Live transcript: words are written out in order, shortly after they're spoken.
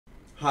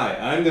Hi,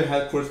 I'm the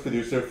head course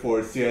producer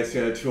for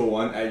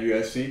CSCI201 at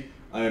USC.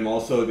 I am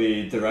also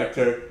the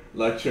director,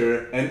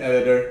 lecturer, and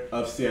editor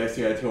of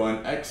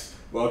CSCI201-X.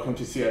 Welcome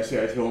to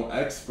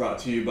CSCI201-X, brought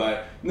to you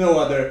by no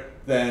other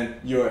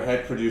than your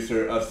head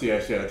producer of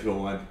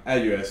CSCI201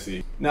 at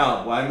USC.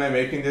 Now, why am I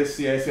making this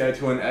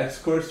CSCI201-X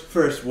course?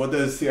 First, what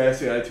does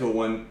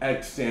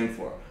CSCI201-X stand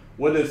for?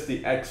 What does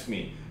the X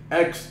mean?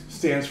 X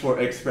stands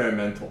for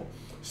experimental.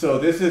 So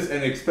this is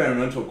an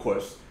experimental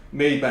course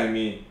made by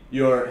me,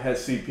 your head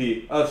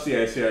CP of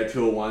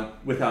CSCI201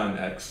 without an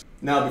X.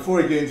 Now,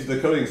 before we get into the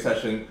coding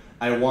session,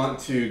 I want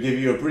to give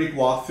you a brief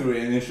walkthrough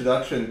and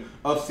introduction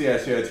of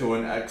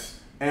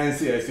CSCI201-X and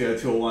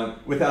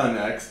CSCI201 without an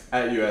X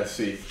at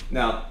USC.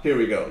 Now, here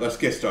we go. Let's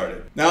get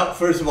started. Now,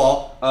 first of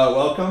all,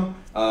 welcome.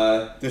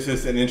 This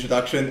is an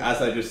introduction,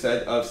 as I just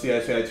said, of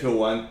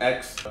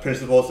CSCI201-X,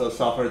 Principles of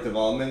Software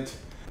Development.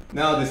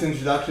 Now, this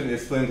introduction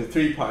is split into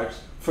three parts.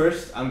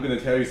 First, I'm going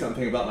to tell you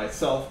something about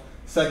myself.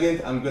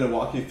 Second, I'm going to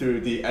walk you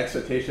through the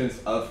expectations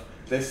of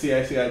this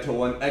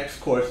CSCI201-X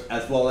course,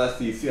 as well as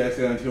the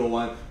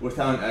CSCI201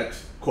 without an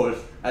X course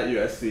at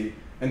USC.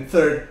 And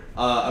third,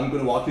 I'm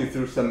going to walk you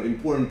through some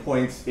important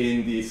points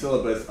in the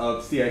syllabus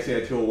of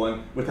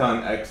CSCI201 without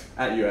an X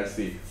at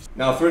USC.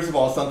 Now, first of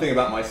all, something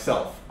about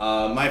myself.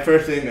 My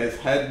first name is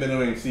Head, middle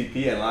name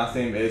CP, and last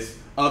name is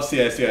of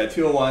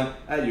CSCI201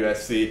 at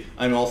USC.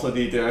 I'm also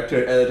the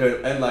director,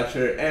 editor, and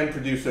lecturer and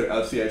producer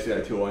of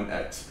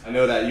CSCI201-X. I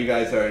know that you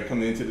guys are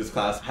coming into this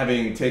class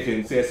having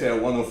taken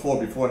CSCI104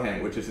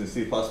 beforehand, which is in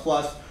C++,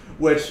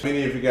 which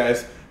many of you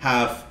guys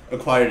have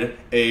acquired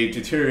a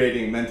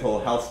deteriorating mental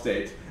health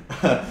state.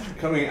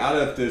 Coming out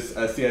of this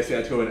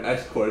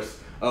CSCI201-X course,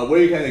 what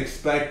you can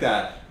expect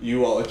that you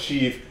will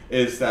achieve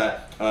is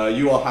that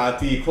you will have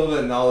the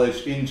equivalent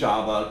knowledge in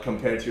Java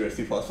compared to your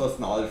C++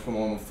 knowledge from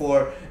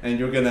 104, and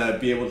you're going to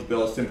be able to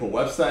build simple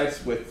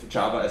websites with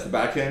Java as the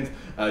backend.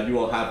 You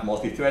will have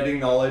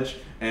multi-threading knowledge,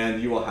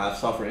 and you will have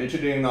software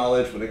engineering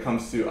knowledge when it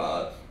comes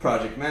to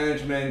project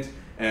management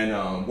and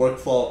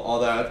workflow, all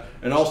that.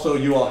 And also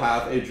you will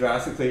have a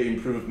drastically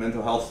improved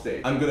mental health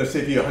state. I'm gonna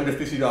save you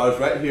 $150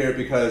 right here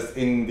because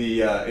in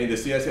the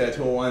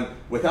CSCI201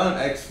 without an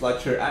X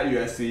lecture at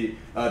USC,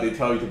 they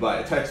tell you to buy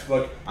a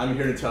textbook. I'm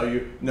here to tell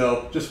you,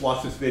 no, just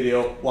watch this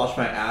video, watch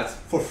my ads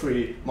for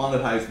free,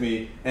 monetize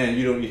me, and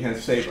you can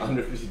save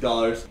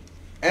 $150.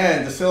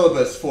 And the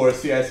syllabus for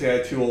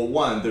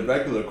CSCI201, the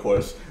regular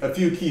course, a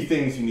few key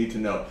things you need to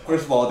know.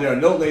 First of all, there are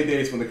no late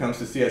dates when it comes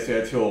to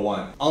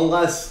CSCI201.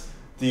 Unless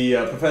the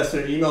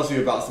professor emails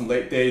you about some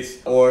late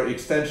dates or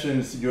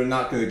extensions, you're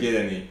not going to get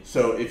any.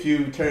 So if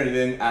you turn it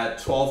in at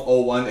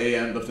 12:01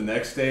 a.m. of the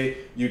next day,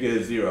 you get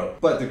a 0.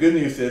 But the good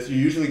news is you're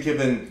usually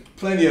given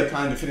plenty of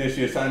time to finish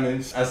the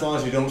assignments. As long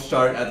as you don't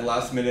start at the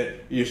last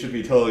minute, you should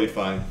be totally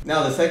fine.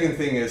 Now, the second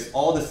thing is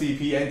all the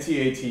CP and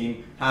TA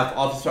team have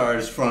office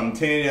hours from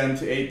 10 a.m.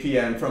 to 8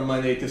 p.m. from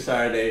Monday to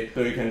Saturday,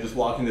 so you can just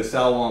walk into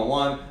Cell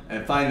 101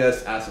 and find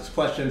us, ask us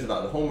questions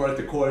about the homework,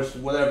 the course,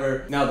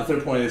 whatever. Now, the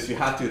third point is you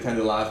have to attend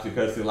the labs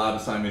because the lab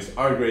assignments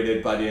are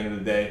graded by the end of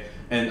the day,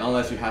 and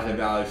unless you have a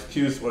valid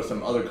excuse or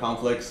some other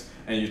conflicts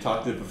and you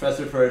talk to the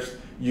professor first,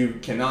 you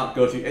cannot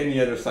go to any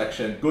other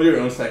section. Go to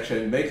your own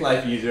section, make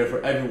life easier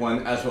for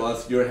everyone as well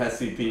as your head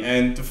CP.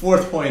 And the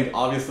fourth point,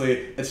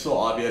 obviously, it's so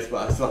obvious,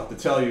 but I still have to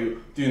tell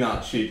you, do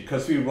not cheat,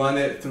 because we run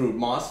it through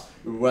MOS,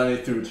 we run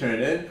it through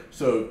Turnitin,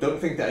 so don't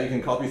think that you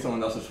can copy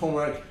someone else's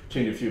homework,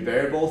 change a few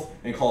variables,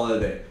 and call it a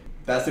day.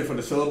 That's it for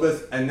the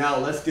syllabus, and now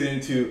let's get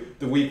into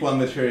the week 1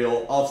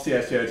 material of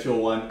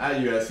CSCI201 at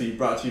USC,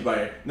 brought to you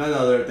by none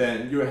other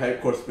than your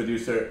head course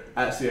producer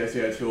at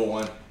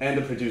CSCI201 and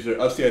the producer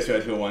of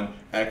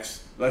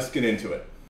CSCI201-X. Let's get into it.